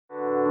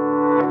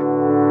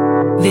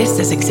This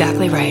is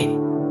exactly right.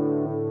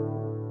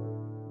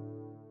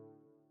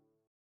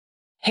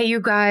 Hey, you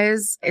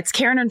guys, it's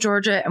Karen and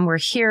Georgia, and we're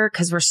here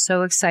because we're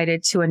so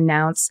excited to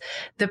announce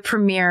the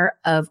premiere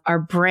of our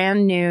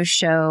brand new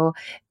show,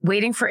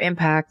 Waiting for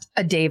Impact,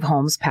 a Dave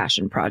Holmes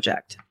passion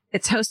project.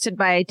 It's hosted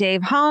by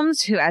Dave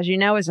Holmes, who, as you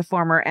know, is a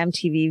former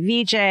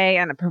MTV VJ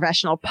and a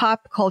professional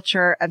pop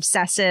culture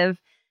obsessive.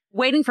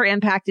 Waiting for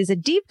Impact is a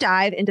deep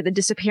dive into the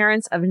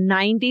disappearance of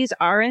 90s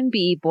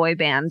R&B boy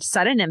band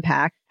Sudden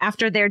Impact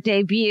after their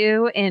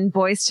debut in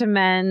Boyz II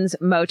Men's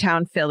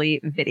Motown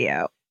Philly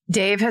video.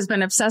 Dave has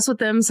been obsessed with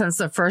them since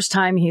the first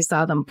time he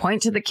saw them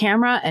point to the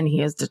camera, and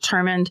he is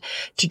determined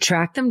to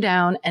track them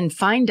down and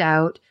find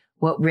out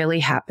what really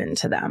happened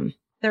to them.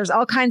 There's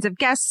all kinds of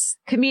guests,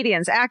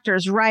 comedians,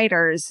 actors,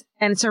 writers,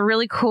 and it's a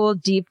really cool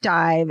deep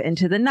dive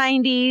into the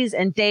 90s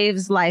and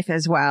Dave's life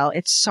as well.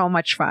 It's so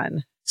much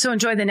fun. So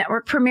enjoy the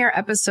network premiere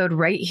episode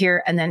right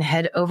here, and then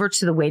head over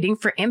to the Waiting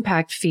for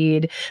Impact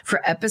feed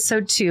for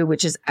episode 2,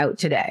 which is out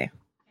today.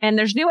 And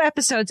there's new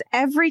episodes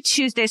every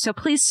Tuesday, so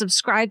please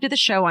subscribe to the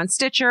show on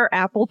Stitcher,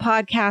 Apple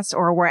Podcasts,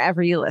 or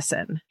wherever you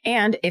listen.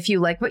 And if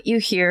you like what you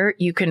hear,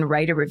 you can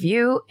write a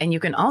review, and you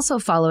can also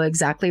follow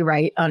Exactly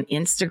Right on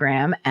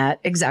Instagram at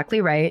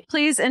Exactly Right.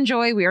 Please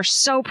enjoy. We are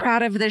so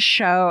proud of this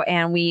show,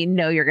 and we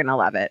know you're going to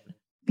love it.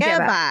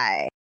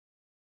 Goodbye.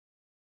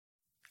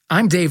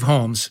 I'm Dave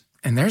Holmes,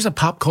 and there's a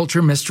pop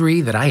culture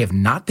mystery that I have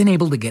not been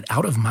able to get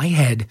out of my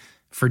head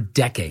for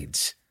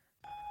decades.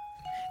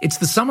 It's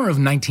the summer of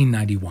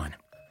 1991.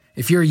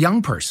 If you're a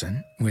young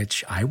person,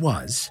 which I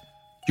was,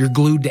 you're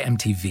glued to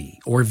MTV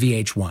or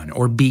VH1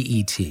 or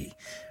BET.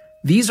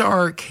 These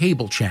are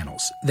cable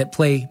channels that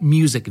play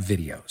music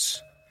videos.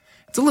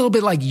 It's a little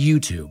bit like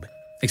YouTube,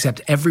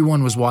 except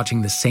everyone was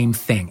watching the same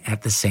thing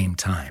at the same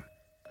time.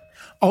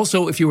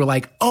 Also, if you were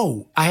like,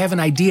 oh, I have an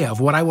idea of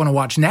what I want to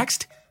watch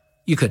next,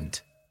 you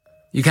couldn't.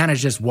 You kind of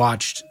just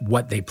watched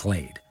what they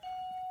played.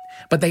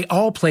 But they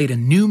all played a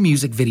new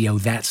music video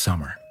that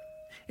summer.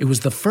 It was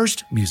the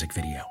first music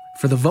video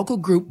for the vocal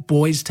group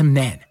Boyz II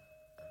Men.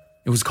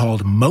 It was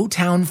called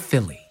Motown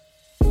Philly.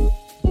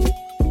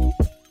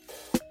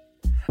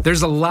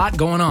 There's a lot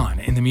going on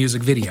in the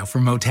music video for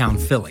Motown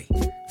Philly.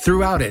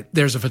 Throughout it,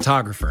 there's a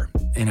photographer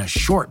in a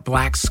short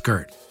black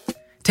skirt,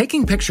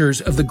 taking pictures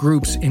of the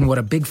groups in what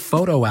a big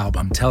photo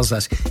album tells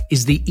us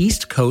is the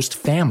East Coast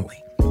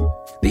Family.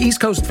 The East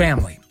Coast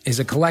Family is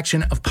a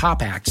collection of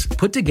pop acts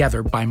put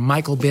together by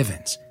Michael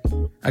Bivins,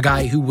 a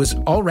guy who was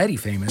already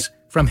famous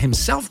from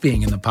himself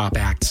being in the pop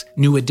acts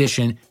New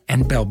Edition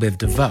and Belle Biv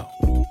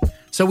DeVoe.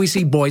 So we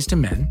see Boyz II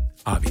Men,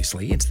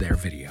 obviously, it's their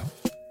video.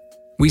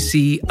 We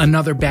see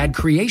Another Bad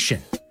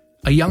Creation,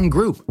 a young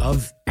group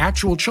of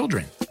actual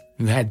children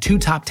who had 2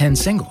 top 10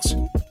 singles.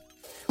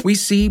 We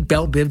see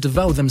Belle Biv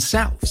DeVoe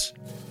themselves,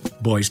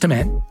 Boyz II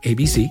Men,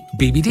 ABC,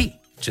 BBD,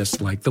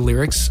 just like the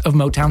lyrics of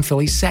Motown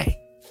Philly say.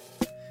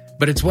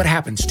 But it's what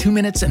happens 2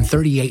 minutes and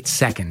 38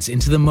 seconds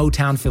into the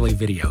Motown Philly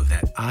video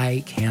that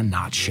I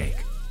cannot shake.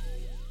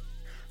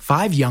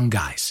 5 young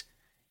guys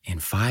in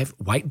 5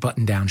 white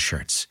button-down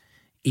shirts,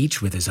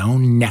 each with his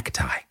own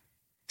necktie,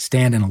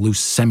 stand in a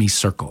loose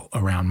semicircle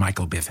around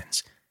Michael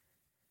Bivins.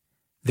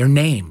 Their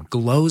name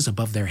glows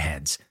above their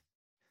heads.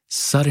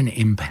 Sudden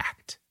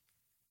Impact.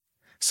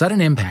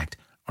 Sudden Impact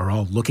are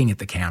all looking at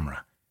the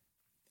camera.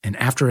 And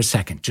after a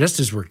second, just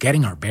as we're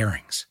getting our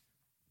bearings,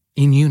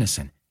 in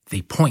unison,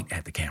 they point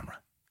at the camera.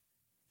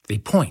 They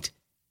point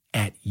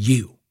at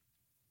you.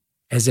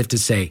 As if to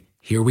say,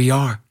 here we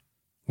are.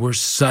 We're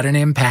Sudden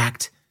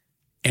Impact.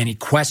 Any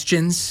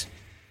questions?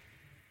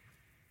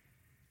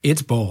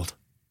 It's bold.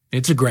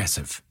 It's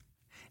aggressive.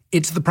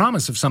 It's the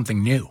promise of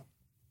something new.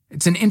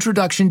 It's an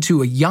introduction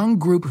to a young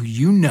group who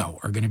you know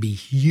are going to be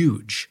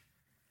huge.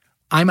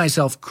 I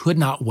myself could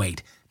not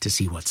wait to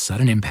see what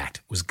Sudden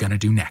Impact was going to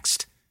do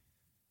next.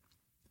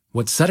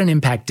 What Sudden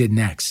Impact did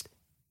next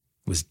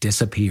was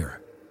disappear.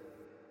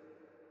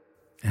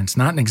 And it's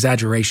not an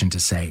exaggeration to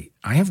say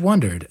I have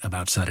wondered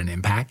about Sudden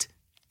Impact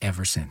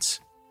ever since.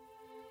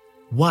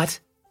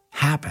 What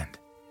happened?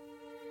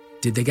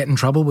 Did they get in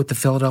trouble with the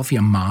Philadelphia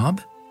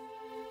mob?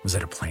 Was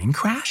it a plane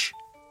crash?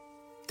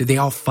 Did they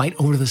all fight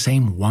over the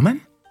same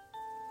woman?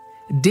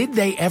 Did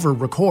they ever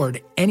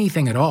record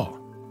anything at all?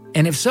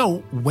 And if so,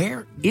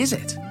 where is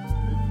it?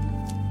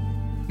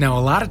 Now,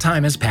 a lot of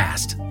time has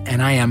passed,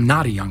 and I am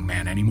not a young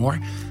man anymore,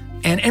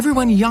 and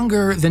everyone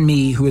younger than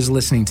me who is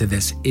listening to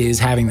this is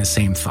having the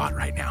same thought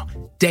right now.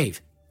 Dave,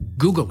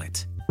 Google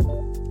it.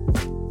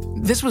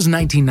 This was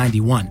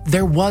 1991.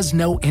 There was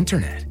no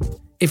internet.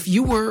 If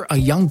you were a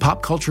young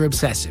pop culture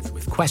obsessive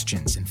with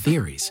questions and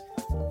theories,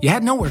 you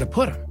had nowhere to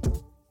put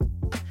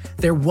them.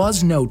 There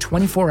was no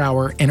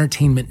 24-hour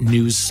entertainment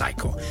news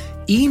cycle.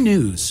 E!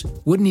 News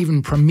wouldn't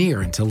even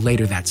premiere until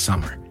later that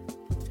summer.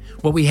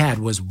 What we had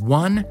was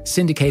one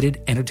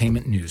syndicated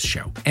entertainment news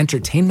show,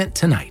 Entertainment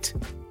Tonight.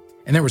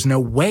 And there was no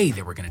way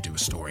they were going to do a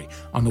story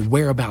on the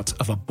whereabouts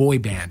of a boy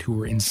band who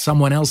were in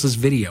someone else's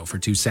video for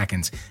 2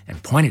 seconds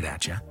and pointed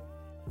at you.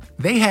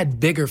 They had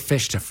bigger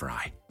fish to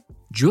fry.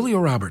 Julia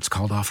Roberts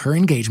called off her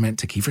engagement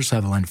to Kiefer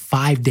Sutherland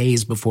 5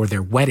 days before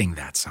their wedding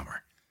that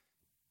summer.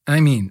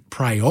 I mean,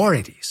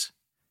 priorities.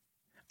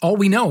 All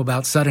we know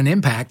about sudden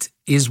impact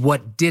is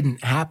what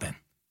didn't happen.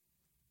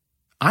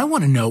 I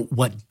want to know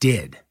what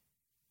did.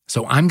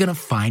 So I'm going to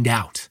find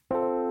out.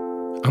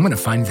 I'm going to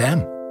find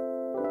them.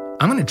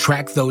 I'm going to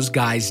track those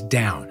guys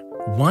down,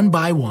 one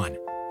by one,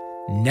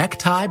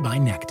 necktie by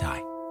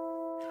necktie.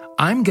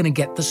 I'm going to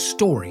get the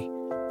story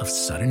of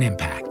sudden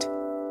impact.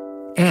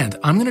 And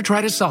I'm going to try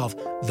to solve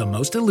the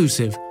most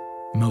elusive,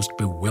 most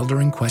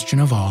bewildering question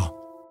of all.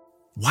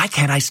 Why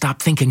can't I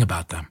stop thinking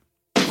about them?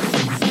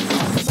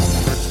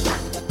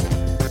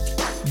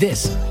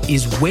 This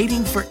is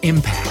Waiting for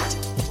Impact,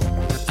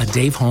 a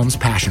Dave Holmes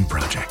passion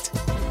project.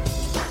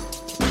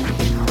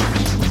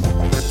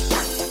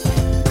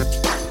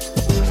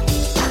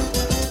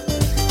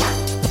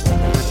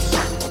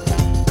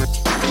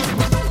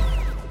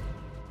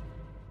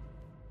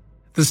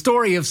 The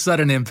story of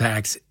sudden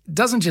impact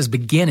doesn't just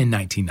begin in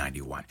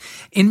 1991.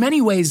 In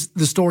many ways,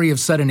 the story of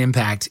sudden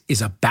impact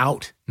is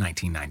about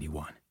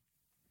 1991.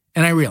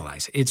 And I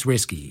realize it's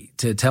risky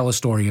to tell a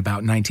story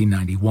about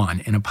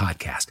 1991 in a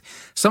podcast.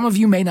 Some of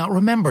you may not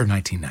remember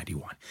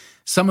 1991.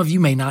 Some of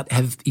you may not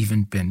have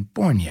even been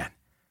born yet.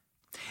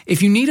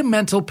 If you need a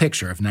mental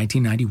picture of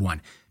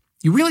 1991,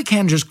 you really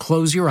can just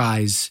close your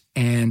eyes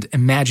and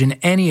imagine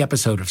any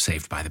episode of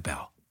Saved by the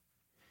Bell.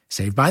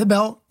 Saved by the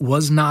Bell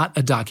was not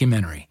a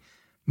documentary,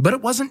 but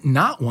it wasn't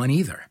not one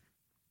either.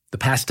 The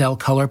pastel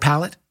color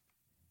palette,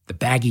 the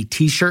baggy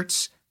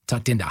t-shirts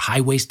tucked into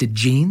high-waisted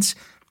jeans,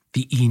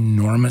 the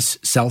enormous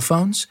cell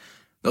phones,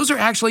 those are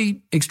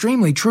actually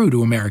extremely true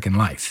to American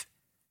life.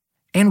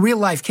 And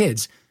real-life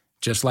kids,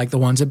 just like the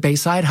ones at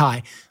Bayside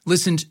High,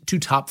 listened to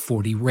Top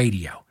 40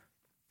 radio.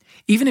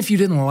 Even if you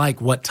didn't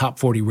like what Top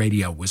 40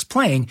 radio was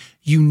playing,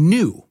 you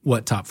knew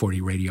what Top 40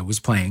 radio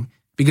was playing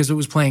because it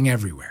was playing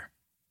everywhere.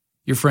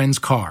 Your friend's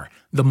car,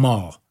 the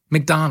mall,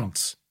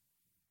 McDonald's.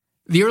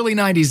 The early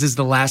 90s is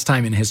the last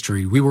time in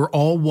history we were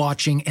all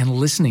watching and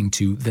listening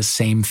to the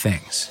same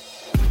things.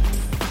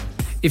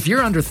 If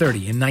you're under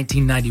 30 in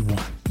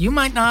 1991, you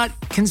might not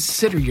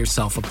consider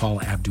yourself a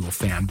Paula Abdul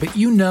fan, but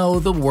you know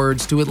the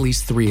words to at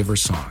least 3 of her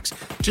songs,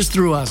 just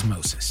through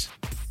osmosis.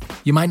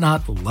 You might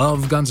not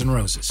love Guns N'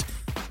 Roses,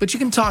 but you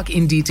can talk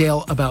in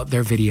detail about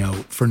their video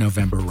for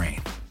November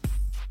Rain.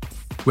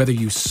 Whether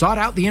you sought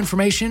out the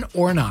information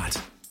or not,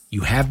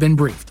 you have been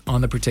briefed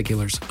on the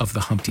particulars of the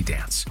Humpty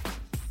Dance.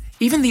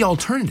 Even The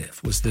Alternative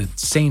was the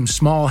same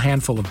small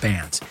handful of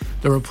bands,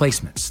 The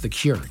Replacements, The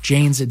Cure,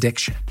 Jane's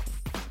Addiction.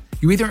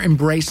 You either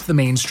embraced the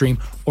mainstream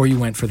or you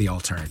went for the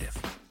alternative.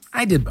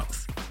 I did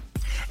both.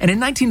 And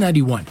in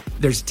 1991,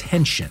 there's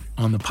tension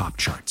on the pop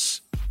charts.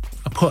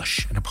 A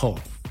push and a pull.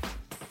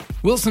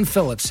 Wilson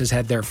Phillips has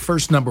had their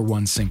first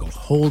 #1 single,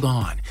 Hold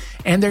On,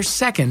 and their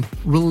second,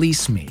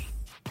 Release Me.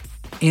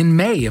 In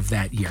May of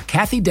that year,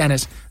 Kathy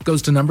Dennis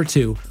goes to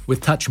 #2 with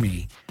Touch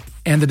Me,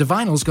 and the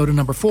Divinyls go to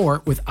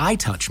 #4 with I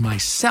Touch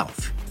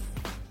Myself.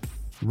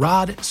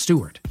 Rod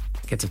Stewart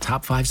gets a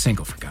top 5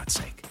 single, for God's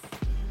sake.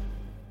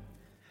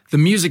 The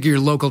music your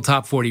local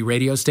Top 40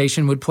 radio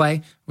station would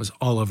play was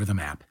all over the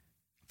map.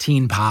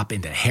 Teen pop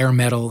into hair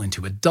metal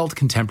into adult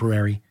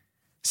contemporary.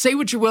 Say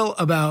what you will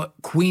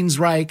about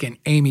Queensryche and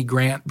Amy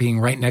Grant being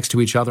right next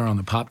to each other on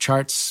the pop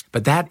charts,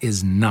 but that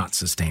is not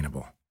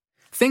sustainable.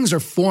 Things are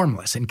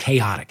formless and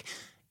chaotic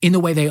in the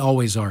way they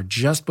always are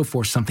just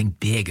before something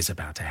big is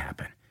about to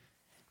happen.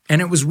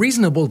 And it was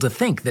reasonable to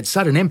think that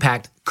sudden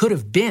impact could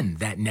have been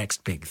that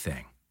next big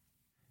thing.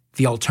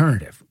 The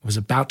alternative was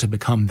about to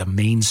become the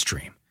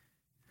mainstream.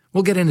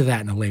 We'll get into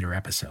that in a later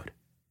episode.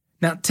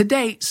 Now,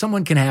 today,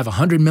 someone can have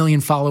 100 million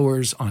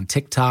followers on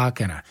TikTok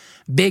and a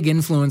big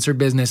influencer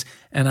business,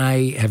 and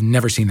I have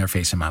never seen their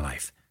face in my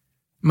life.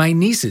 My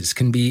nieces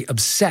can be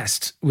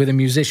obsessed with a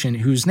musician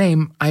whose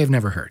name I have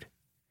never heard.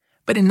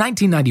 But in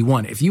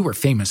 1991, if you were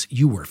famous,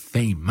 you were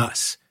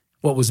famous.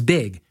 What was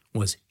big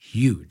was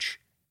huge.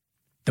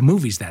 The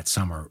movies that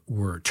summer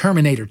were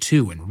Terminator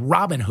 2 and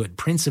Robin Hood,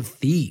 Prince of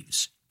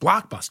Thieves,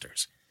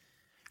 blockbusters.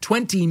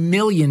 20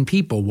 million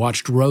people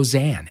watched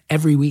Roseanne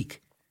every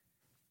week.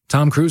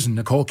 Tom Cruise and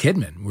Nicole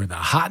Kidman were the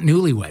hot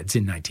newlyweds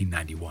in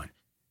 1991.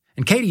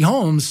 And Katie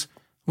Holmes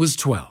was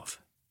 12.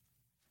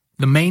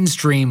 The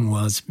mainstream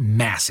was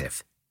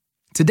massive.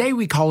 Today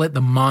we call it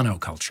the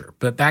monoculture,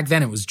 but back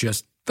then it was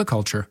just the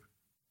culture.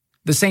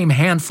 The same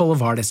handful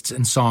of artists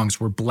and songs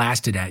were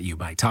blasted at you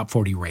by Top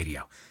 40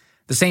 radio.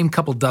 The same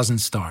couple dozen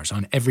stars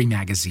on every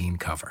magazine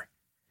cover.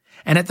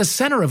 And at the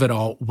center of it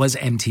all was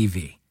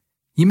MTV.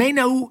 You may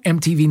know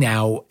MTV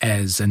now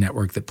as a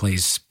network that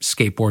plays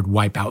skateboard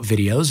wipeout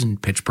videos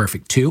and Pitch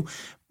Perfect 2,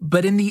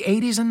 but in the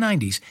 80s and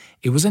 90s,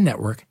 it was a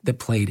network that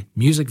played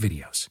music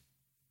videos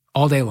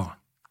all day long.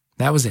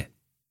 That was it.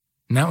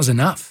 And that was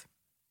enough.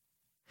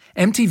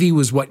 MTV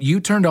was what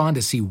you turned on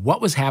to see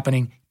what was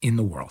happening in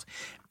the world.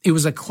 It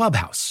was a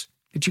clubhouse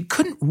that you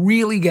couldn't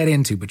really get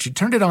into, but you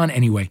turned it on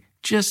anyway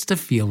just to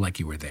feel like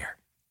you were there.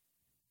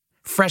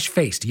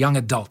 Fresh-faced young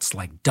adults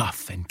like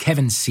Duff and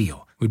Kevin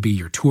Seal would be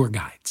your tour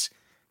guides.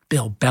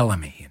 Bill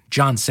Bellamy and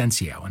John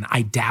Sensio and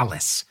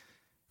Idalis.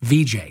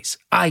 VJs,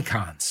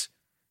 icons.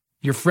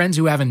 Your friends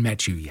who haven't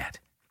met you yet.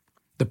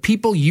 The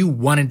people you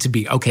wanted to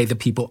be. Okay, the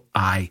people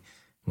I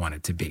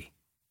wanted to be.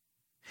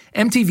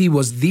 MTV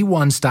was the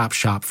one-stop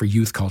shop for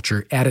youth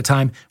culture at a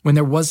time when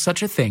there was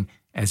such a thing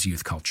as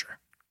youth culture.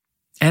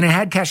 And it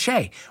had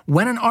cachet.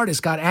 When an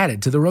artist got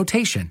added to the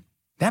rotation,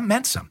 that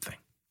meant something.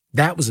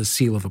 That was a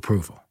seal of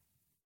approval.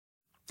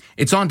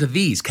 It's onto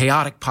these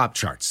chaotic pop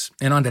charts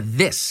and onto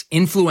this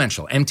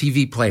influential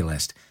MTV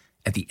playlist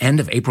at the end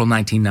of April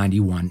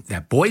 1991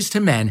 that Boyz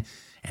II Men,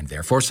 and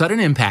therefore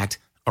Sudden Impact,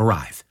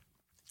 arrive.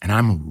 And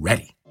I'm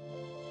ready.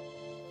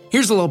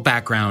 Here's a little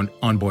background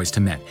on Boyz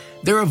II Men.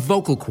 They're a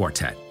vocal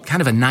quartet,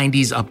 kind of a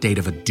 90s update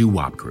of a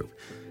doo-wop group.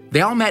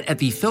 They all met at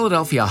the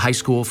Philadelphia High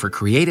School for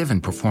Creative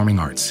and Performing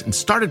Arts and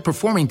started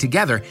performing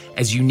together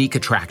as Unique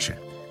Attraction.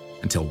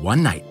 Until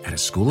one night at a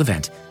school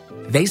event,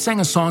 they sang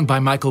a song by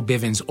Michael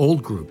Bivins'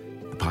 old group,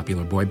 the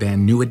popular boy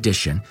band New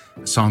Edition,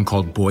 a song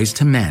called Boyz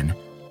II Men,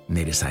 and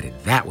they decided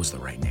that was the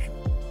right name.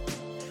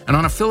 And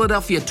on a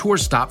Philadelphia tour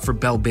stop for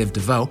Belle Biv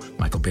DeVoe,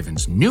 Michael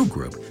Bivins' new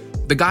group,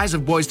 the guys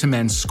of Boyz II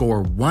Men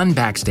score one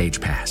backstage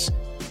pass,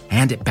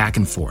 hand it back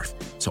and forth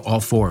so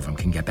all four of them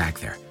can get back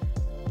there.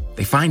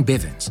 They find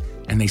Bivins,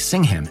 and they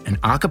sing him an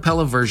a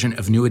cappella version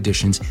of New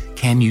Edition's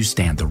Can You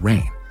Stand the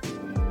Rain?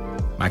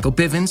 Michael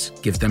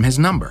Bivins gives them his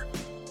number,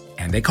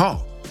 and they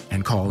call,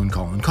 and call, and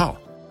call, and call.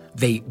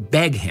 They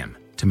beg him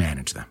to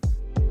manage them.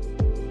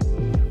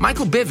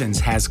 Michael Bivins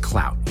has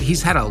clout.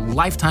 He's had a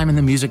lifetime in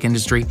the music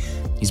industry.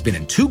 He's been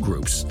in 2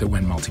 groups that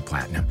went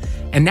multi-platinum,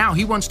 and now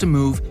he wants to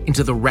move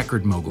into the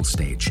record mogul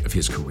stage of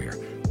his career,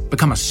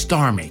 become a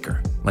star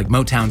maker like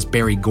Motown's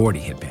Berry Gordy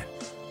had been.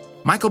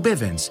 Michael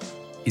Bivins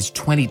is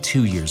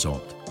 22 years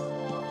old.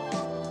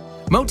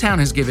 Motown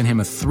has given him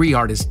a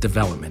 3-artist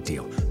development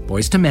deal.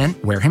 Boyz II Men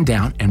wear him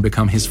down and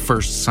become his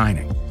first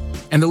signing.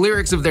 And the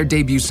lyrics of their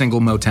debut single,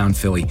 Motown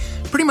Philly,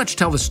 pretty much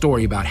tell the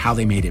story about how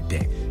they made it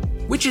big.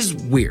 Which is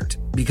weird,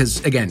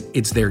 because, again,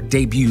 it's their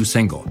debut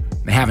single.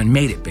 They haven't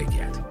made it big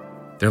yet.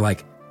 They're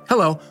like,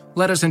 hello,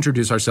 let us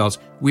introduce ourselves.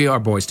 We are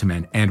Boyz II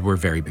Men, and we're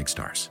very big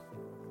stars.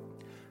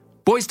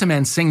 Boyz II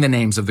Men sing the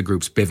names of the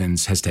groups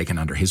Bivins has taken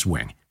under his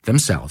wing,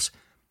 themselves.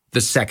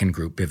 The second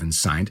group Bivins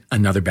signed,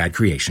 Another Bad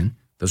Creation,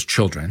 those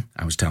children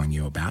I was telling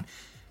you about,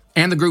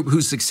 and the group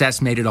whose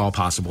success made it all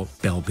possible,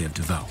 Belle Biv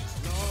DeVoe.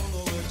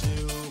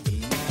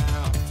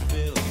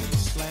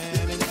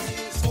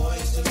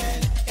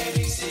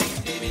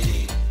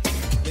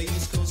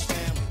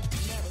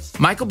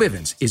 Michael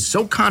Bivins is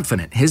so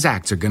confident his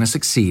acts are going to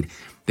succeed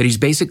that he's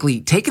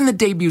basically taken the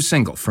debut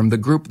single from the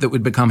group that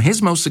would become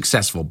his most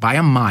successful by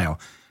a mile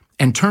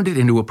and turned it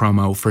into a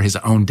promo for his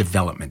own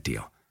development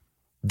deal.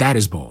 That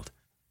is bold.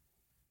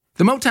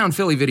 The Motown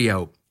Philly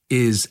video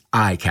is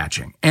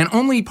eye-catching, and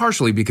only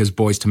partially because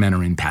Boyz II Men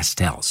are in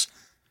pastels.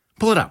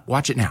 Pull it up.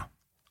 Watch it now.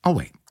 I'll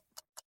wait.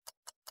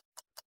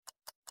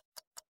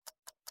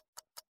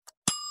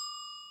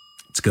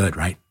 It's good,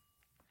 right?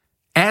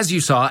 As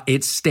you saw,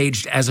 it's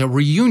staged as a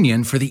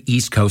reunion for the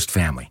East Coast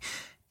family.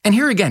 And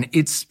here again,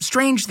 it's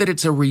strange that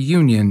it's a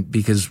reunion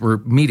because we're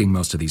meeting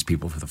most of these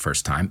people for the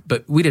first time,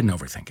 but we didn't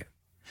overthink it.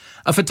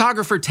 A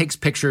photographer takes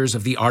pictures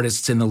of the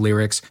artists in the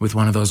lyrics with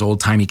one of those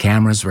old-timey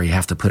cameras where you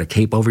have to put a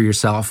cape over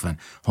yourself and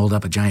hold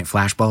up a giant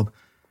flashbulb,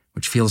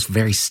 which feels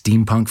very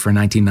steampunk for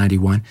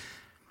 1991.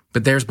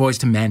 But there's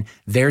Boyz II Men,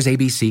 there's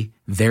ABC,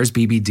 there's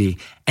BBD,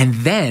 and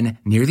then,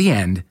 near the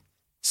end,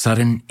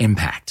 Sudden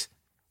Impact,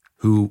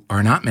 who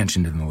are not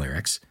mentioned in the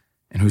lyrics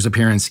and whose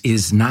appearance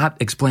is not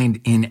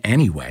explained in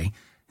any way.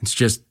 It's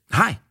just,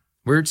 hi,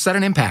 we're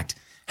Sudden Impact.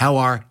 How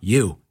are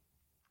you?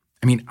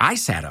 I mean, I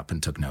sat up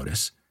and took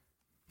notice.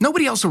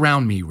 Nobody else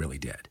around me really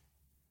did.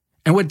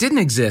 And what didn't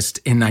exist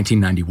in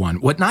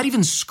 1991, what not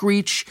even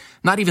Screech,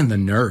 not even the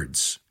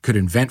nerds could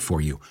invent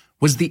for you,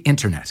 was the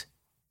internet.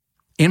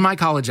 In my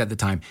college at the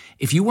time,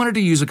 if you wanted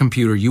to use a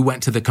computer, you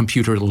went to the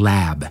computer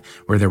lab,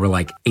 where there were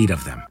like 8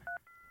 of them.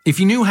 If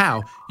you knew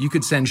how, you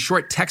could send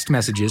short text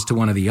messages to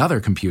one of the other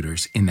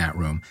computers in that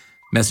room.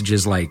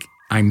 Messages like,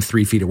 I'm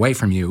 3 feet away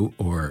from you,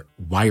 or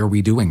why are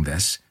we doing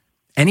this?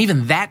 And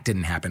even that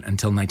didn't happen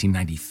until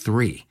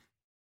 1993.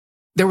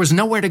 There was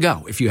nowhere to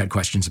go if you had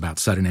questions about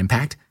Sudden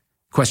Impact.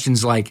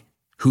 Questions like,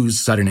 who's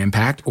Sudden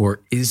Impact?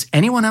 Or is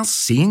anyone else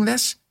seeing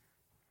this?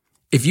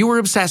 If you were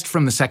obsessed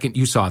from the second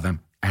you saw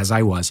them, as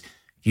I was,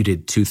 you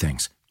did 2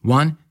 things.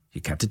 1, you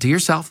kept it to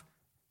yourself.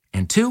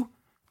 And 2,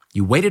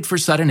 you waited for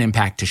Sudden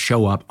Impact to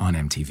show up on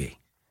MTV.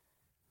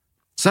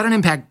 Sudden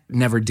Impact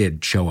never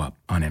did show up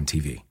on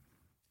MTV.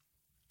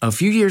 A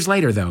few years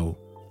later, though,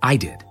 I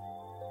did.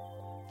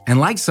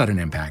 And like Sudden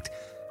Impact,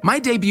 my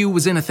debut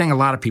was in a thing a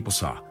lot of people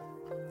saw.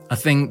 A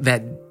thing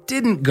that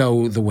didn't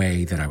go the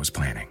way that I was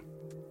planning.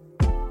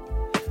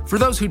 For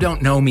those who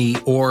don't know me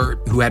or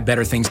who had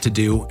better things to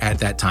do at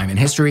that time in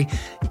history,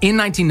 in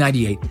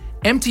 1998,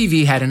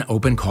 MTV had an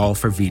open call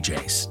for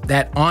VJs,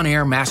 that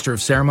on-air Master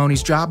of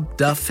Ceremonies job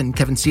Duff and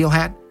Kevin Seal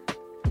had.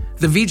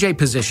 The VJ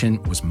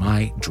position was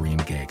my dream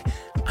gig,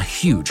 a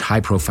huge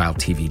high-profile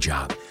TV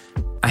job.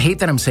 I hate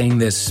that I'm saying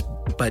this,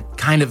 but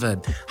kind of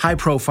a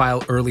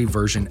high-profile early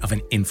version of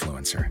an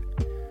influencer.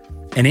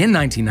 And in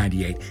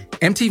 1998,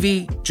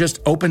 MTV just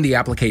opened the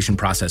application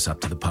process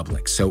up to the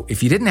public. So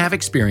if you didn't have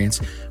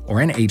experience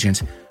or an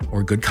agent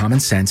or good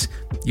common sense,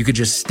 you could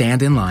just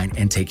stand in line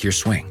and take your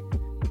swing.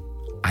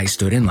 I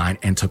stood in line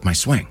and took my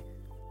swing.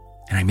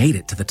 And I made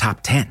it to the top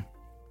 10.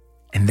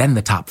 And then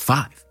the top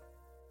 5.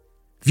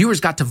 Viewers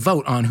got to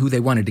vote on who they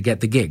wanted to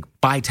get the gig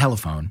by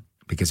telephone,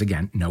 because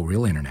again, no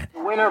real internet.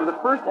 The winner of the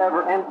first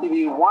ever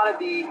MTV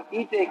Wannabe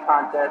DJ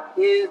contest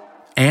is...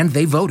 And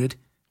they voted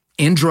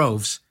in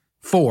droves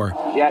for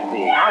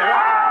Jesse.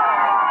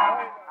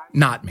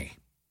 Not me.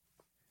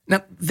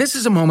 Now, this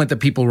is a moment that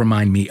people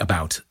remind me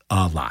about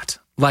a lot.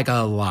 Like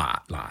a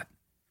lot.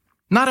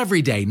 Not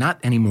every day, not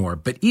anymore,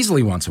 but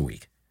easily once a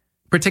week.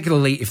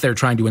 Particularly if they're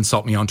trying to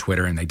insult me on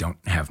Twitter and they don't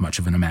have much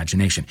of an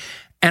imagination.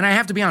 And I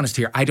have to be honest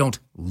here, I don't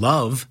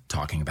love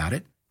talking about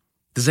it.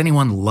 Does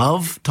anyone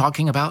love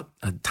talking about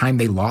a time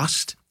they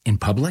lost in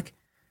public?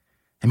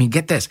 I mean,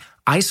 get this.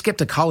 I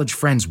skipped a college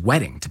friend's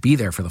wedding to be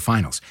there for the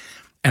finals.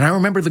 And I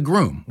remember the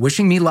groom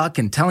wishing me luck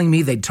and telling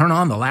me they'd turn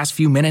on the last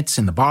few minutes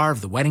in the bar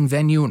of the wedding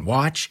venue and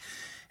watch.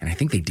 And I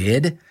think they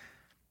did.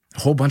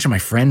 A whole bunch of my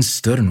friends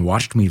stood and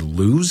watched me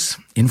lose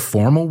in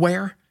formal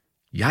wear.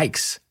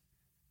 Yikes.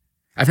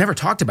 I've never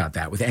talked about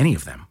that with any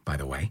of them, by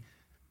the way.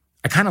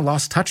 I kind of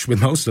lost touch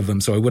with most of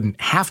them, so I wouldn't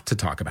have to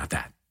talk about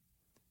that.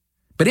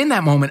 But in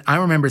that moment, I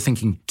remember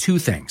thinking 2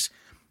 things.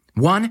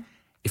 1,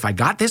 if I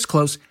got this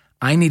close,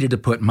 I needed to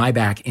put my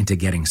back into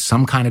getting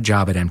some kind of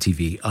job at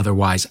MTV.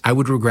 Otherwise, I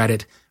would regret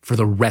it for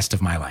the rest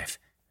of my life.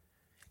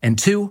 And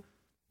 2,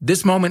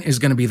 this moment is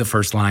going to be the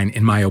first line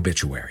in my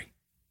obituary.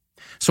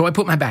 So I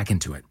put my back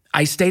into it.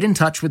 I stayed in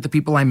touch with the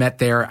people I met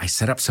there. I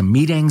set up some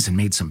meetings and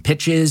made some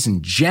pitches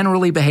and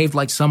generally behaved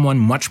like someone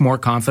much more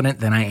confident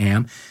than I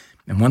am.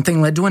 And one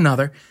thing led to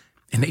another,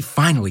 and they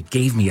finally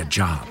gave me a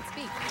job.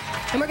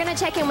 And we're going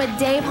to check in with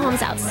Dave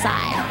Holmes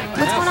outside.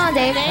 What's going on,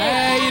 Dave?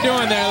 Hey, how you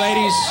doing there,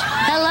 ladies?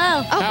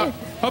 Hello. Oh.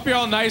 Hope you're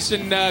all nice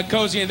and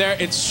cozy in there.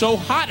 It's so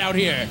hot out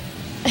here.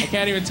 I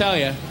can't even tell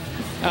you.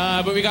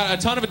 But we got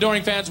a ton of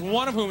adoring fans,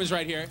 one of whom is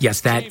right here.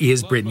 Yes, that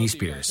is Britney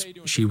Spears.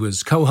 She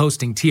was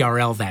co-hosting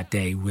TRL that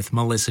day with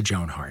Melissa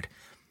Joan Hart.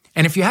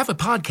 And if you have a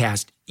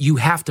podcast, you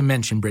have to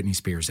mention Britney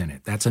Spears in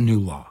it. That's a new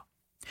law.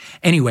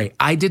 Anyway,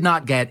 I did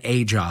not get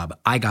a job.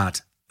 I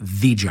got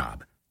the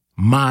job.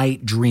 My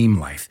dream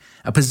life.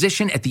 A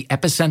position at the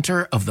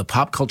epicenter of the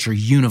pop culture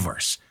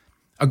universe.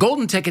 A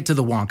golden ticket to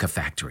the Wonka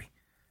factory.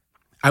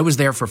 I was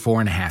there for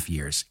 4.5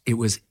 years. It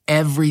was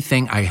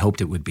everything I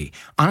hoped it would be.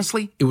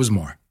 Honestly, it was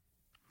more.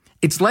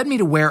 It's led me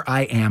to where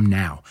I am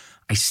now.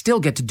 I still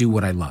get to do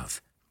what I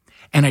love.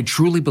 And I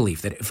truly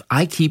believe that if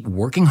I keep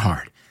working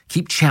hard,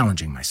 keep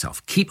challenging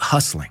myself, keep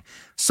hustling,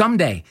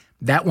 someday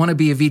that wanna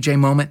be a VJ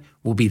moment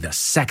will be the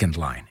second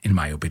line in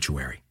my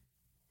obituary.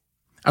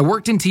 I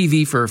worked in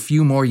TV for a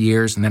few more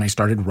years, and then I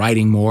started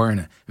writing more,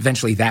 and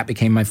eventually that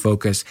became my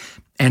focus.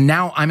 And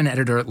now I'm an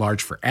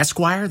editor-at-large for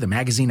Esquire, the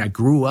magazine I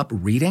grew up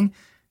reading.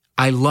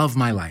 I love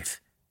my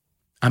life.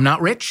 I'm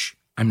not rich,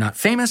 I'm not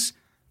famous,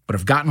 but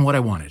I've gotten what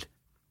I wanted.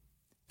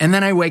 And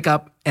then I wake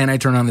up and I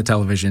turn on the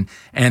television,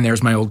 and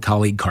there's my old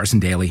colleague Carson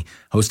Daly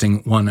hosting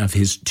one of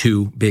his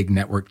 2 big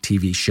network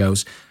TV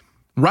shows.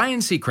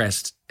 Ryan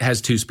Seacrest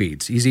has 2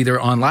 speeds. He's either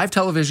on live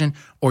television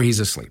or he's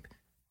asleep.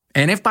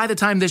 And if by the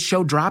time this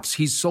show drops,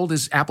 he's sold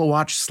his Apple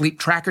Watch sleep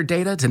tracker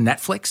data to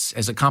Netflix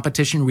as a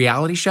competition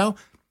reality show,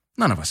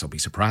 none of us will be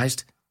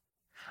surprised.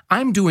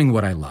 I'm doing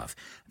what I love.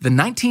 The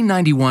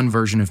 1991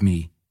 version of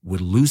me would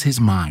lose his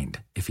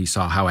mind if he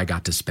saw how I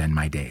got to spend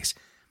my days.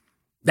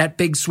 That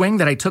big swing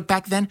that I took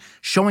back then,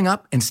 showing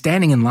up and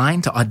standing in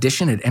line to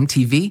audition at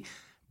MTV,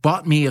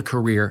 bought me a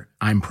career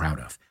I'm proud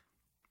of.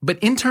 But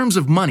in terms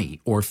of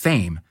money or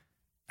fame,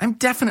 I'm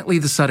definitely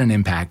the sudden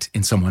impact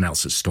in someone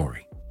else's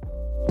story.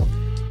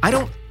 I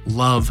don't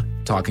love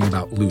talking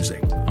about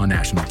losing on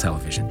national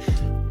television,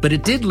 but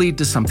it did lead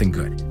to something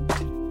good.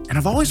 And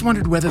I've always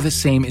wondered whether the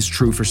same is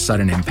true for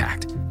sudden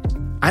impact.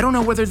 I don't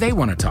know whether they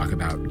want to talk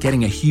about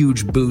getting a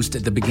huge boost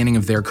at the beginning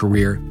of their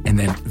career and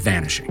then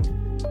vanishing.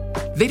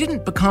 They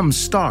didn't become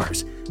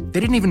stars. They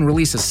didn't even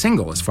release a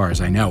single as far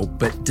as I know,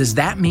 but does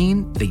that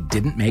mean they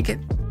didn't make it?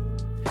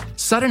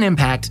 Sudden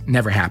impact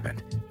never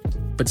happened,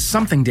 but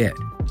something did.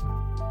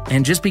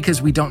 And just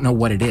because we don't know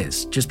what it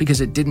is, just because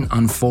it didn't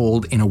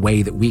unfold in a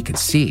way that we could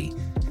see,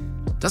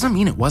 doesn't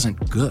mean it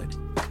wasn't good.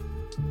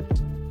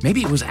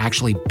 Maybe it was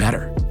actually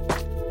better.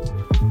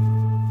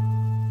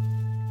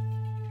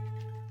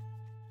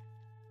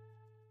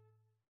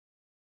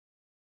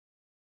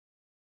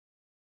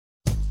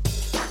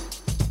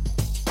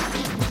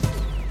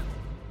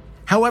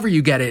 However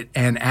you get it,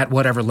 and at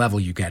whatever level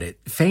you get it,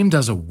 fame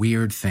does a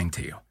weird thing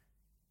to you.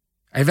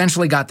 I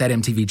eventually got that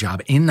MTV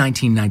job in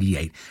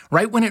 1998,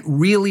 right when it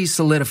really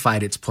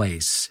solidified its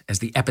place as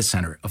the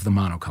epicenter of the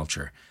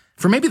monoculture,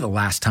 for maybe the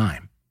last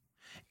time.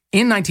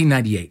 In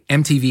 1998,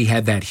 MTV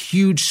had that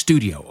huge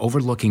studio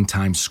overlooking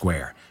Times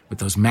Square with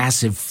those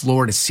massive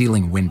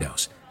floor-to-ceiling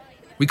windows.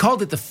 We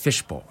called it the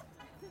Fishbowl.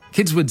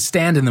 Kids would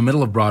stand in the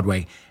middle of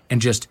Broadway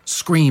and just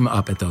scream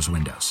up at those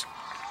windows.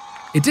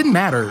 It didn't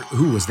matter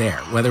who was there,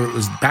 whether it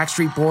was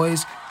Backstreet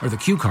Boys or the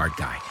cue card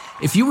guy.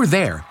 If you were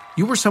there,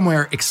 you were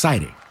somewhere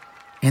exciting,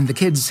 and the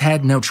kids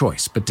had no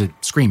choice but to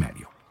scream at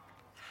you.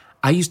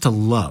 I used to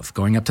love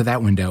going up to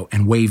that window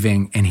and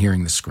waving and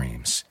hearing the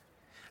screams.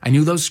 I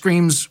knew those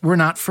screams were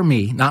not for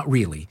me, not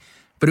really,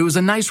 but it was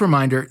a nice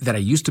reminder that I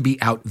used to be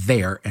out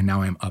there and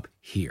now I'm up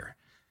here.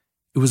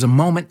 It was a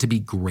moment to be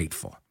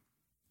grateful.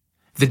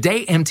 The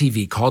day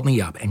MTV called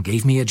me up and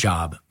gave me a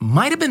job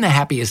might have been the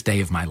happiest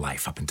day of my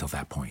life up until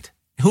that point.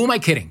 Who am I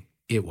kidding?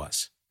 It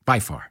was, by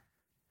far.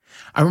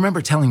 I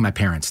remember telling my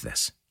parents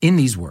this, in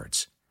these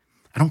words.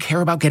 I don't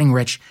care about getting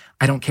rich.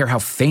 I don't care how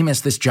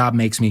famous this job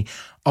makes me.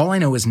 All I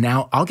know is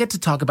now I'll get to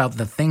talk about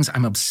the things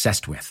I'm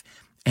obsessed with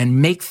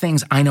and make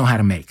things I know how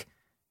to make.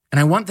 And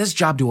I want this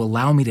job to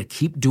allow me to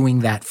keep doing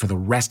that for the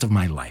rest of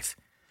my life.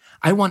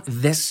 I want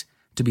this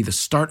to be the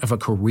start of a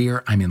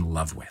career I'm in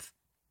love with.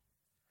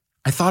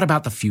 I thought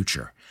about the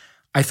future.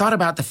 I thought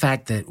about the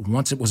fact that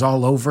once it was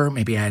all over,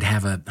 maybe I'd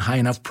have a high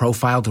enough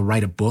profile to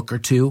write a book or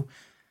two.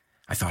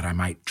 I thought I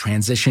might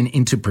transition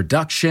into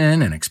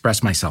production and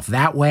express myself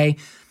that way.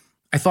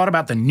 I thought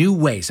about the new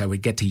ways I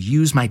would get to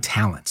use my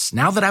talents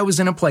now that I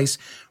was in a place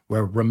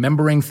where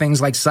remembering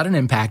things like sudden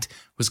impact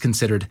was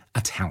considered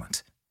a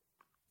talent.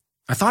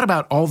 I thought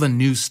about all the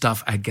new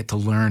stuff I'd get to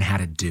learn how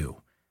to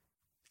do.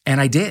 And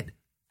I did.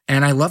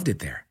 And I loved it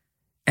there.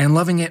 And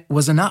loving it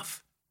was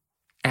enough.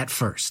 At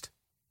first.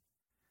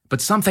 But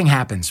something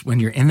happens when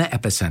you're in the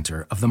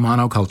epicenter of the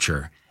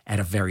monoculture at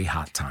a very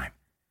hot time.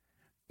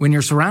 When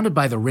you're surrounded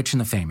by the rich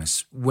and the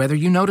famous, whether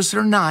you notice it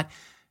or not,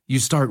 you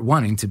start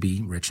wanting to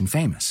be rich and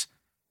famous.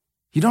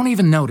 You don't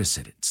even notice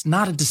it. It's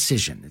not a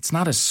decision. It's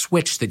not a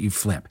switch that you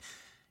flip.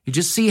 You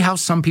just see how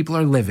some people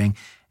are living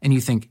and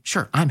you think,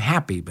 sure, I'm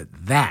happy, but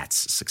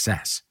that's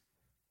success.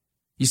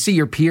 You see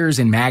your peers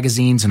in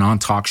magazines and on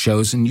talk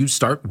shows and you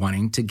start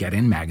wanting to get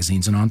in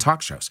magazines and on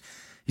talk shows.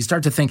 You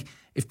start to think,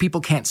 if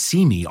people can't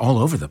see me all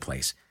over the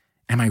place,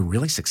 am I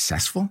really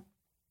successful?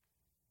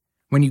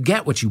 When you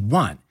get what you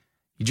want,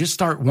 you just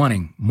start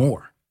wanting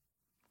more.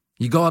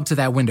 You go up to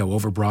that window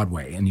over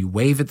Broadway and you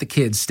wave at the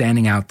kids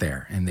standing out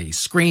there and they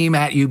scream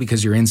at you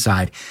because you're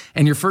inside.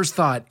 And your first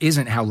thought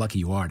isn't how lucky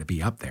you are to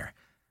be up there.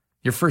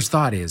 Your first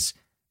thought is,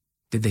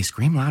 did they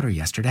scream louder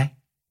yesterday?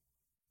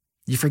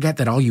 You forget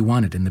that all you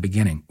wanted in the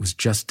beginning was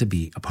just to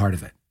be a part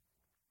of it.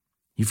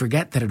 You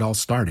forget that it all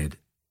started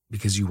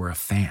because you were a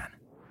fan.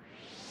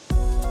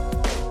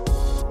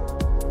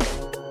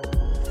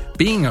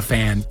 Being a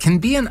fan can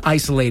be an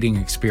isolating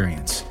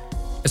experience,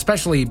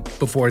 especially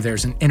before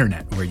there's an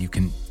internet where you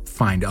can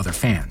find other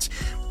fans.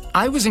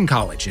 I was in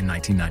college in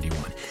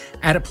 1991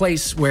 at a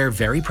place where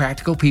very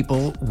practical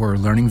people were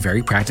learning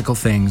very practical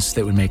things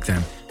that would make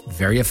them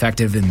very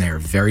effective in their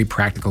very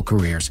practical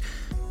careers.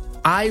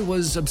 I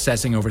was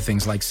obsessing over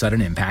things like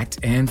sudden impact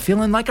and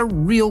feeling like a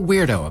real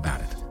weirdo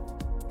about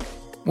it.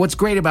 What's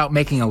great about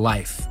making a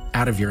life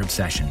out of your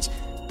obsessions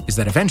is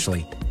that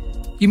eventually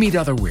you meet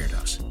other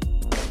weirdos.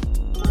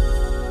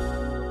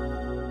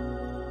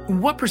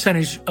 What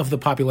percentage of the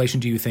population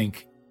do you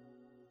think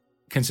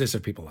consists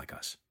of people like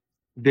us?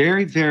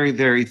 Very, very,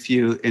 very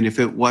few. And if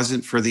it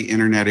wasn't for the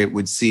internet, it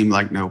would seem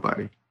like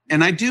nobody.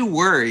 And I do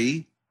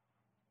worry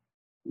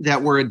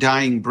that we're a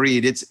dying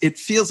breed. It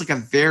feels like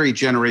a very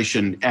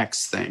Generation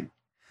X thing.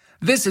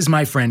 This is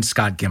my friend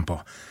Scott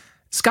Gimple.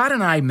 Scott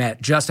and I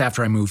met just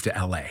after I moved to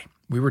LA.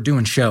 We were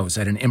doing shows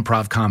at an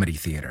improv comedy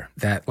theater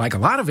that, like a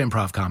lot of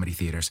improv comedy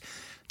theaters,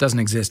 doesn't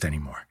exist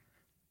anymore.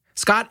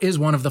 Scott is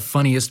one of the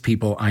funniest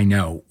people I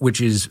know, which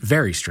is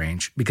very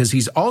strange because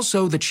he's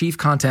also the chief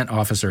content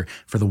officer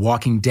for the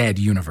Walking Dead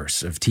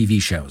universe of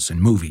TV shows and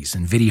movies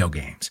and video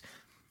games.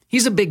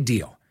 He's a big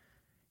deal.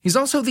 He's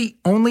also the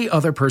only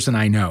other person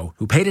I know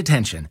who paid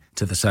attention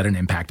to the sudden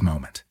impact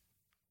moment.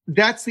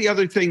 That's the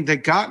other thing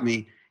that got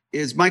me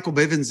is Michael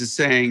Bivins is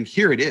saying,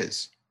 here it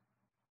is.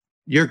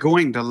 You're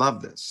going to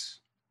love this.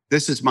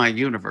 This is my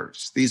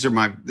universe. This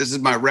is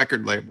my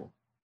record label.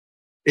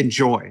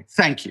 Enjoy.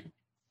 Thank you.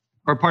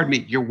 Or pardon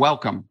me, you're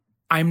welcome.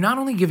 I'm not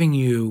only giving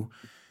you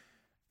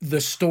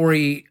the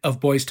story of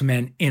Boyz II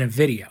Men in a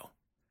video,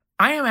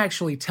 I am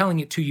actually telling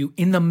it to you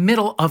in the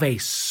middle of a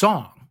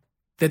song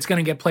that's going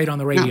to get played on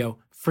the radio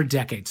for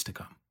decades to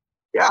come.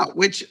 Yeah,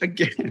 which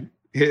again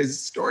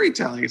is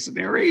storytelling. It's a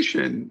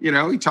narration. You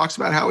know, he talks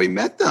about how he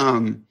met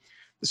them.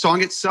 The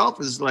song itself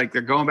is like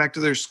they're going back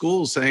to their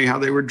school saying how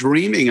they were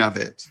dreaming of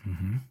it.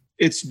 Mm-hmm.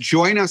 It's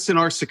join us in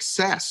our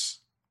success.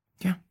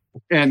 Yeah.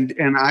 And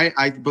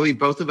I believe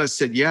both of us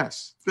said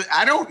yes. But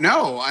I don't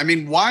know. I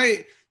mean,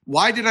 why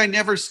did I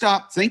never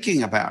stop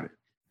thinking about it?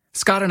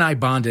 Scott and I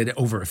bonded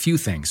over a few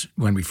things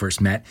when we first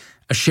met.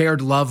 A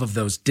shared love of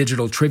those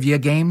digital trivia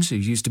games you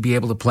used to be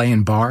able to play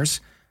in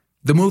bars.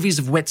 The movies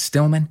of Whit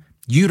Stillman,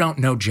 You Don't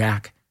Know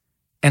Jack,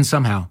 and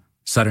somehow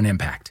sudden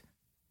impact.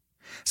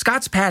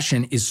 Scott's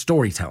passion is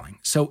storytelling,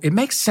 so it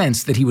makes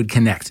sense that he would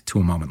connect to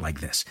a moment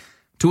like this.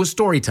 To a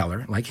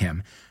storyteller like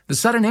him, the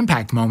sudden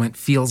impact moment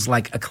feels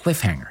like a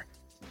cliffhanger.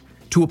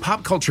 To a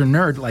pop culture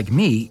nerd like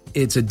me,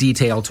 it's a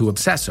detail to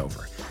obsess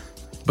over.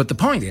 But the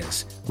point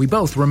is, we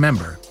both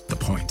remember the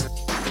point.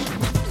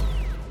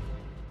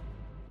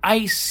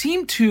 I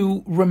seem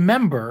to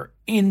remember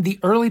in the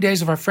early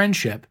days of our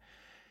friendship,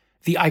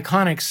 the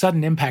iconic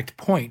sudden impact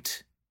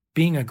point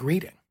being a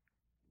greeting.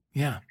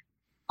 Yeah.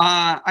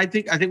 I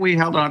think we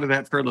held on to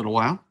that for a little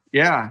while.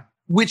 Yeah.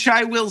 Which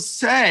I will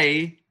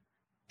say,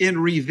 in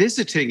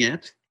revisiting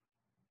it,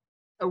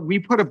 we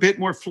put a bit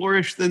more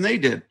flourish than they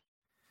did.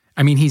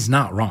 I mean, he's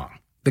not wrong.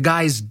 The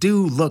guys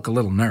do look a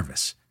little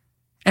nervous.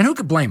 And who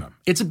could blame them?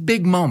 It's a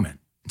big moment.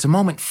 It's a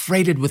moment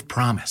freighted with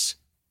promise.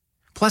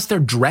 Plus, they're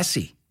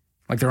dressy,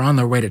 like they're on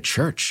their way to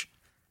church.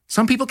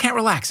 Some people can't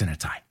relax in a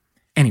tie.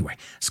 Anyway,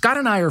 Scott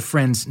and I are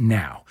friends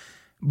now,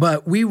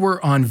 but we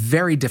were on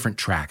very different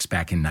tracks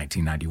back in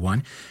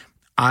 1991.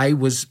 I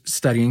was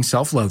studying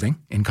self-loathing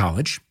in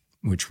college,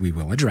 which we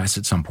will address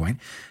at some point.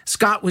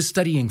 Scott was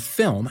studying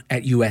film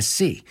at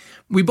USC.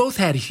 We both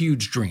had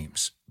huge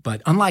dreams,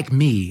 but unlike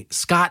me,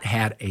 Scott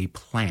had a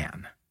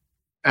plan.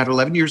 At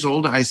 11 years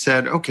old, I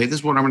said, okay, this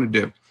is what I'm going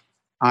to do.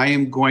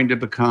 I'm going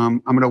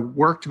to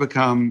work to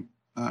become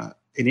an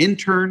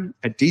intern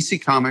at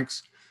DC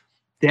Comics.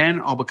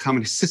 Then I'll become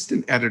an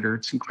assistant editor.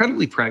 It's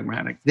incredibly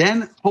pragmatic.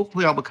 Then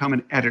hopefully I'll become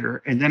an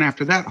editor. And then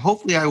after that,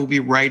 hopefully I will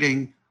be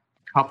writing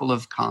a couple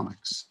of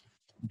comics.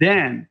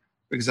 Then,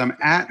 because I'm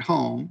at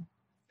home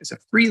as a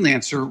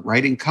freelancer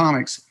writing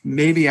comics,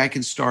 maybe I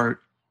can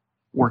start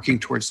working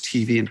towards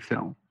TV and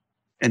film.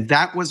 And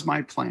that was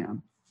my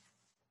plan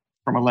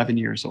from 11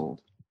 years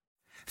old.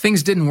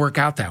 Things didn't work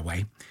out that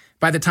way.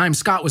 By the time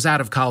Scott was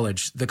out of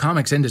college, the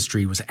comics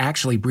industry was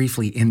actually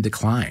briefly in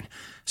decline.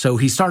 So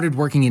he started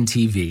working in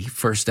TV,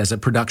 first as a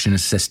production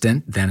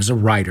assistant, then as a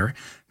writer,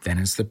 then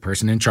as the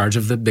person in charge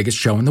of the biggest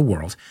show in the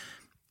world.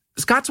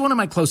 Scott's one of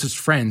my closest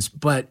friends,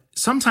 but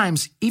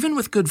sometimes, even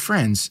with good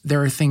friends,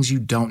 there are things you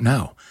don't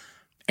know,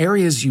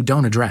 areas you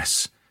don't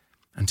address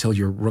until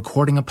you're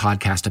recording a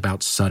podcast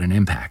about sudden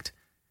impact.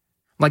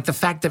 Like the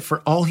fact that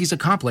for all he's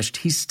accomplished,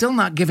 he's still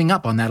not giving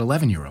up on that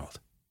 11-year-old.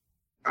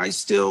 I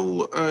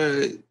still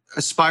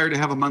aspire to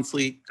have a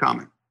monthly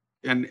comic.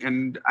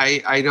 And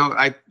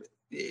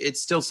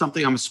it's still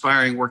something I'm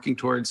aspiring, working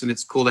towards, and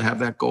it's cool to have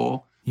that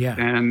goal. Yeah.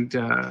 And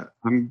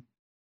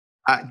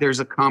there's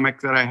a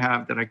comic that I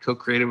have that I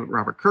co-created with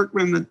Robert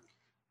Kirkman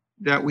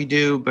that we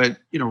do, but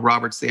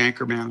Robert's the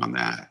anchor man on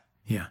that.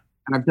 Yeah.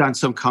 And I've done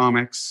some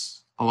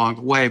comics along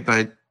the way,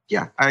 but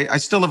yeah, I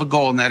still have a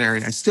goal in that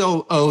area. I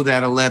still owe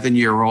that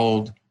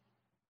 11-year-old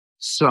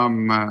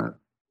some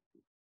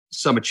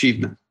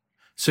achievement.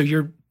 So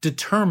you're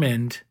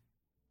determined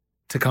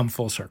to come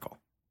full circle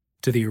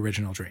to the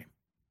original dream.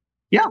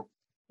 Yeah.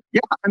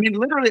 Yeah. I mean,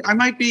 literally, I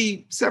might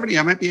be 70,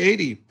 I might be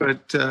 80,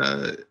 but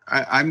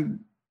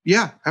I'm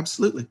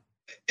absolutely.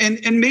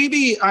 And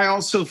maybe I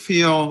also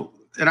feel,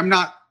 and I'm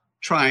not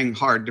trying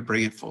hard to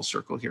bring it full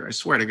circle here. I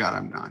swear to God,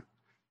 I'm not.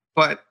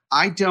 But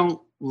I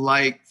don't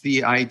like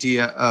the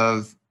idea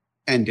of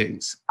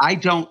endings. I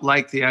don't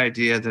like the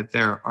idea that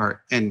there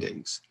are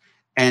endings.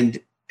 And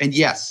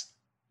yes,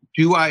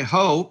 do I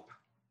hope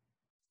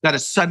that a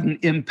sudden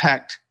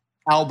impact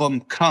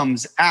album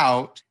comes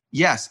out?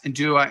 Yes. And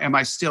am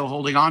I still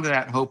holding on to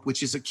that hope,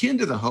 which is akin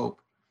to the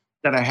hope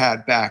that I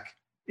had back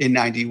in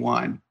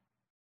 91?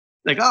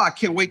 Like, I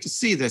can't wait to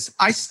see this.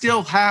 I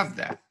still have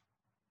that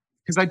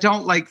because I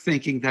don't like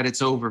thinking that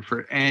it's over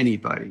for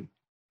anybody.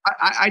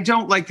 I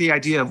don't like the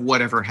idea of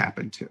whatever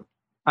happened to.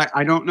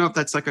 I don't know if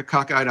that's like a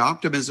cockeyed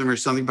optimism or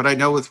something, but I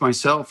know with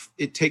myself,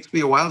 it takes me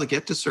a while to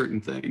get to certain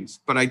things,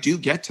 but I do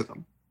get to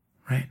them.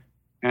 Right.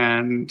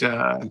 And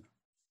I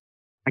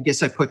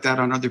guess I put that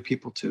on other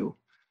people too.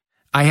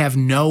 I have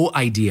no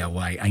idea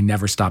why I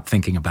never stopped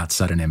thinking about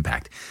sudden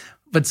impact.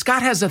 But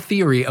Scott has a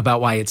theory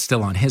about why it's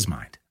still on his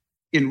mind.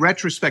 In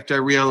retrospect, I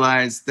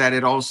realized that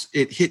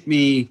it hit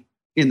me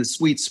in the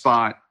sweet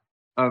spot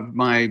of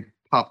my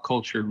pop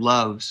culture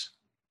loves.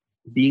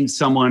 Being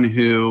someone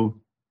who,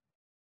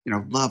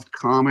 loves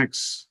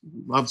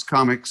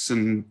comics,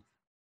 and,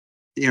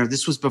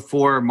 this was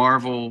before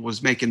Marvel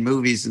was making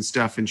movies and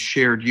stuff, and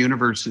shared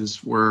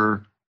universes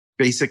were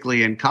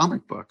basically in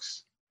comic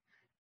books.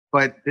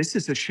 But this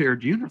is a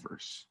shared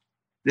universe.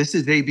 This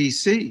is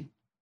ABC.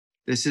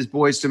 This is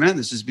Boyz II Men.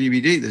 This is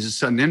BBD. This is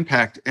Sudden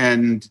Impact.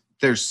 And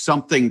there's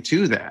something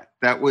to that.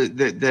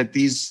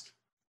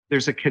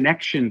 There's a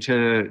connection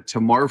to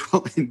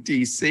Marvel and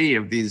DC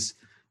of these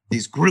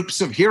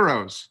groups of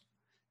heroes.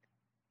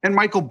 And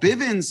Michael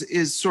Bivins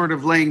is sort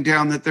of laying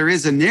down that there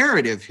is a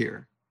narrative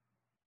here.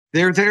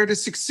 They're there to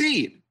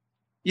succeed.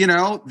 They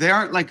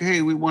aren't like,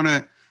 hey, we want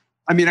to.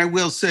 I mean, I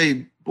will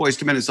say Boyz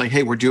II Men is like,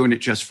 hey, we're doing it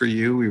just for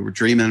you. We were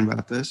dreaming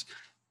about this.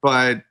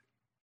 But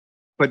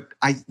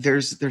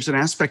there's an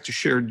aspect to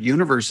shared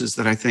universes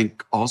that I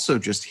think also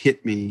just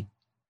hit me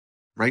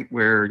right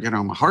where,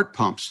 my heart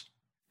pumps.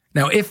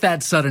 Now, if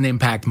that sudden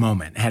impact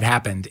moment had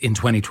happened in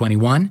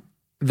 2021,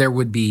 there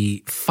would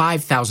be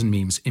 5,000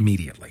 memes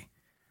immediately.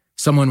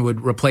 Someone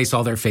would replace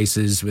all their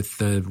faces with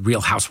the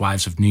Real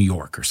Housewives of New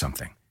York or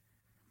something.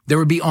 There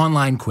would be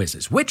online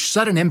quizzes. Which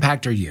sudden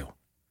impact are you?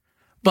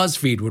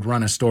 BuzzFeed would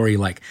run a story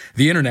like,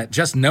 "The internet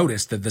just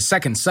noticed that the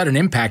second sudden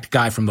impact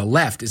guy from the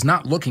left is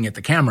not looking at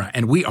the camera,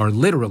 and we are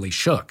literally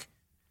shook."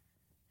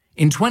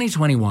 In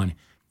 2021,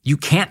 you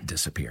can't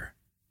disappear.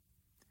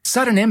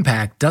 Sudden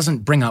impact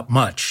doesn't bring up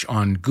much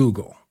on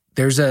Google.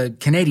 There's a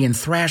Canadian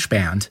thrash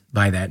band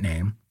by that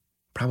name.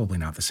 Probably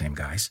not the same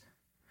guys.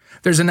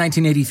 There's a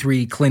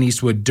 1983 Clint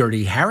Eastwood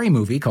Dirty Harry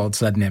movie called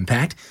Sudden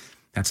Impact.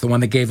 That's the one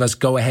that gave us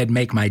Go Ahead,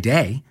 Make My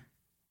Day.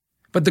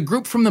 But the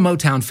group from the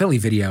Motown Philly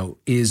video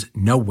is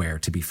nowhere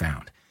to be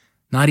found.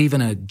 Not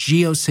even a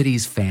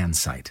GeoCities fan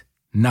site.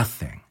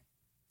 Nothing.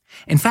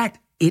 In fact,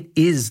 it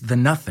is the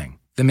nothing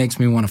that makes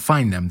me want to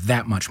find them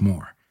that much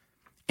more.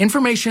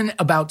 Information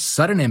about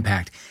sudden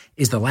impact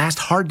is the last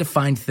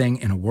hard-to-find thing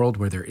in a world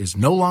where there is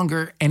no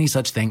longer any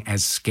such thing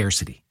as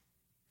scarcity.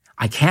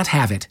 I can't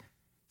have it,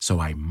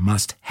 so I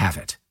must have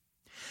it.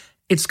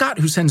 It's Scott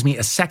who sends me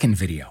a second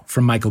video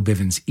from Michael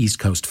Bivins' East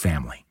Coast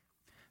family.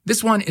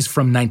 This one is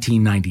from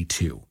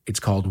 1992. It's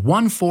called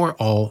One for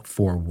All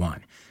for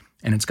One,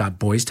 and it's got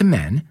Boys to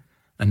Men,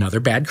 Another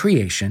Bad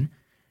Creation,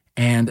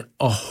 and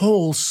a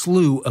whole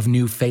slew of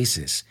new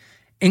faces,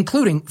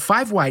 including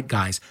 5 white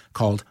guys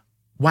called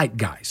White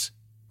Guys,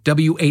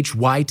 WHYTGIZE.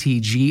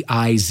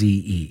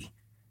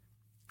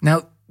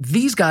 Now,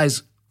 these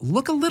guys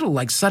look a little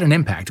like Sudden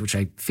Impact, which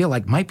I feel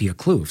like might be a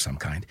clue of some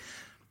kind.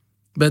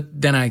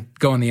 But then I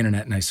go on the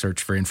internet and I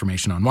search for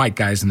information on white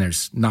guys, and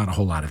there's not a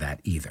whole lot of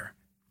that either.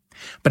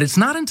 But it's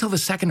not until the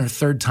second or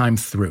third time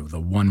through the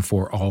One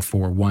for All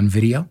for One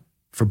video,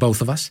 for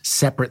both of us,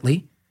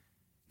 separately,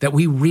 that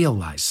we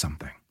realize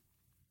something.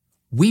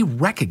 We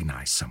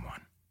recognize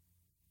someone.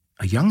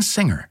 A young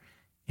singer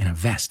in a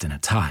vest and a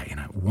tie and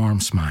a warm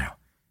smile.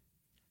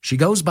 She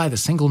goes by the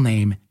single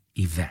name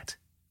Yvette.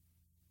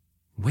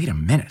 Wait a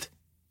minute.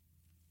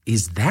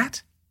 Is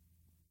that?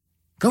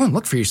 Go and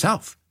look for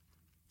yourself.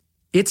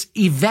 It's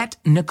Yvette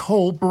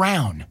Nicole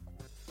Brown.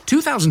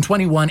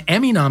 2021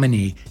 Emmy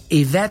nominee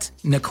Yvette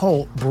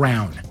Nicole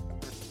Brown.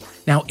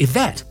 Now,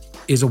 Yvette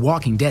is a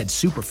Walking Dead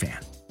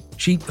superfan.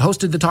 She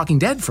hosted The Talking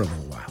Dead for a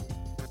little while.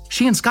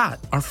 She and Scott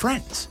are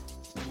friends.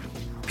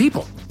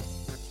 People,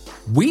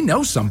 we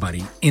know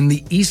somebody in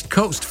the East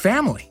Coast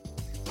family.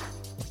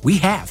 We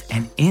have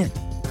an in.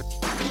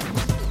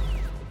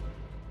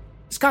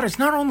 Scott, it's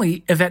not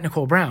only Yvette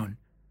Nicole Brown,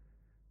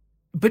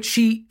 but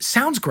she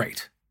sounds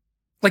great.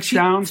 Like she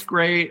sounds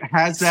great,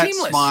 has that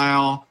seamless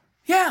smile.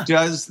 Yeah.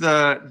 Does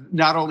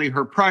not only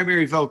her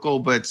primary vocal,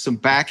 but some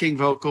backing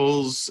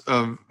vocals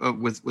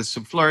with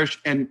some flourish.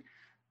 And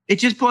it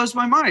just blows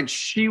my mind.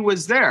 She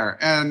was there.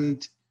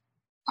 And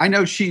I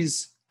know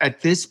she's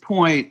at this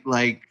point,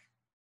 like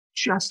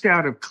just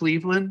out of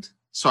Cleveland.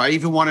 So I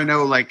even want to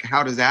know, like,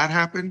 how does that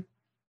happen?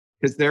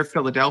 Because they're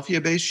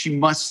Philadelphia based. She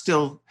must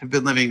still have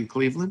been living in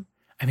Cleveland.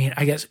 I mean,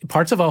 I guess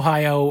parts of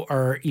Ohio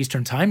are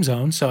Eastern time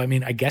zone. So, I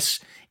mean, I guess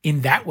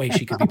in that way,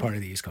 she could be part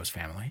of the East Coast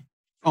family.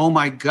 Oh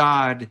my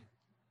God.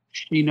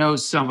 She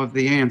knows some of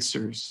the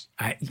answers.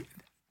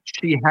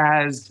 She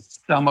has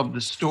some of the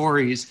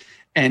stories,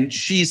 and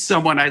she's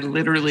someone I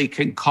literally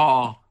can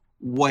call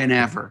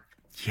whenever.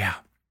 Yeah.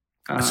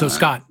 So,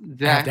 Scott,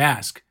 I have to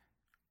ask,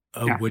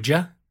 yeah. Would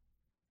you?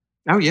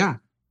 Oh, yeah.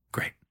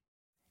 Great.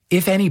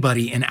 If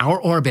anybody in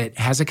our orbit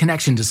has a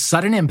connection to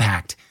Sudden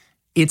Impact,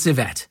 it's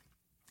Yvette.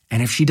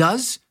 And if she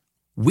does,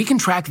 we can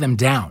track them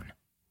down,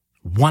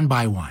 one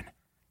by one.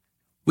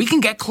 We can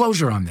get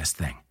closure on this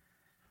thing.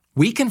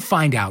 We can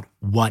find out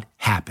what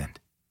happened.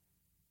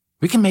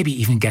 We can maybe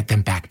even get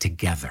them back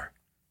together.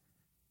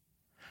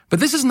 But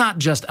this is not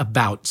just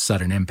about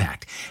Sudden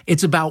Impact.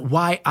 It's about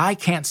why I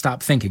can't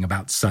stop thinking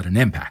about Sudden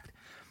Impact.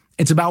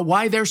 It's about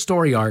why their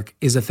story arc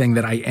is a thing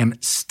that I am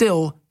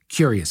still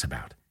curious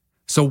about.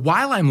 So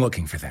while I'm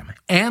looking for them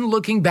and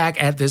looking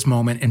back at this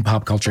moment in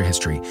pop culture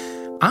history,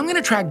 I'm going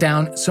to track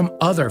down some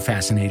other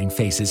fascinating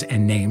faces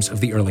and names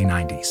of the early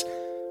 90s.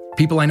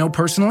 People I know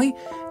personally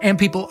and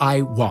people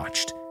I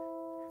watched.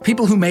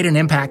 People who made an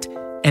impact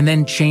and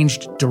then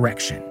changed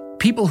direction.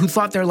 People who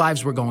thought their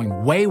lives were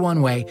going way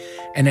one way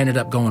and ended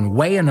up going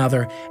way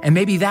another, and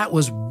maybe that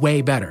was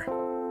way better.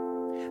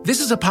 This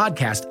is a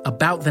podcast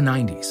about the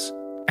 90s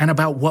and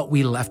about what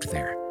we left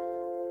there.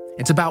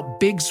 It's about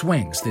big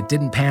swings that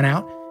didn't pan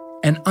out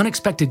and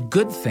unexpected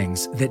good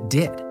things that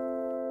did.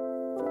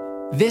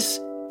 This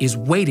is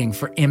Waiting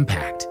for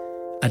Impact,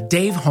 a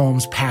Dave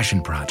Holmes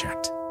passion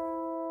project.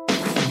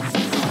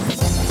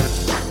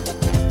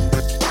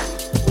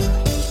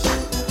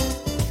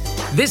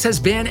 This has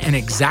been an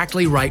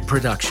Exactly Right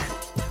production.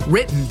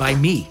 Written by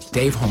me,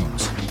 Dave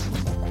Holmes.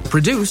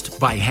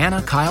 Produced by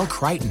Hannah Kyle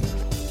Crichton.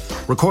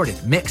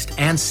 Recorded, mixed,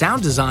 and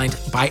sound designed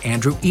by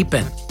Andrew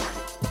Epen.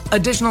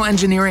 Additional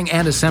engineering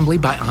and assembly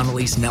by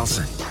Annalise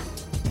Nelson.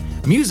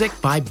 Music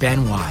by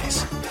Ben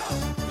Wise.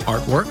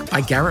 Artwork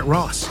by Garrett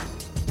Ross.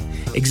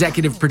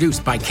 Executive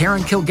produced by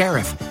Karen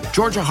Kilgariff,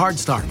 Georgia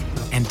Hardstark,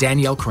 and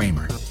Danielle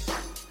Kramer.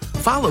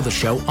 Follow the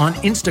show on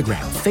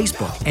Instagram,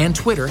 Facebook, and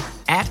Twitter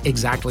at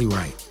Exactly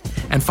Right.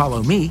 And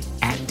follow me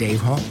at Dave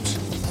Holmes.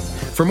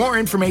 For more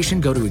information,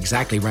 go to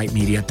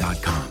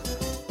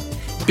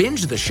exactlyrightmedia.com.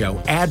 Binge the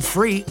show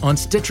ad-free on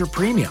Stitcher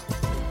Premium.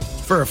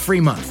 For a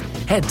free month,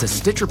 head to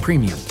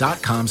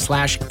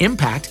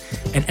stitcherpremium.com/impact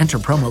and enter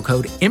promo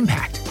code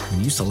IMPACT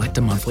when you select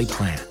a monthly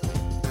plan.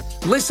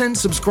 Listen,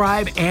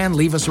 subscribe, and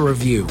leave us a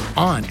review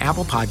on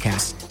Apple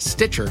Podcasts,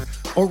 Stitcher,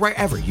 or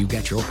wherever you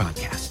get your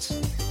podcasts.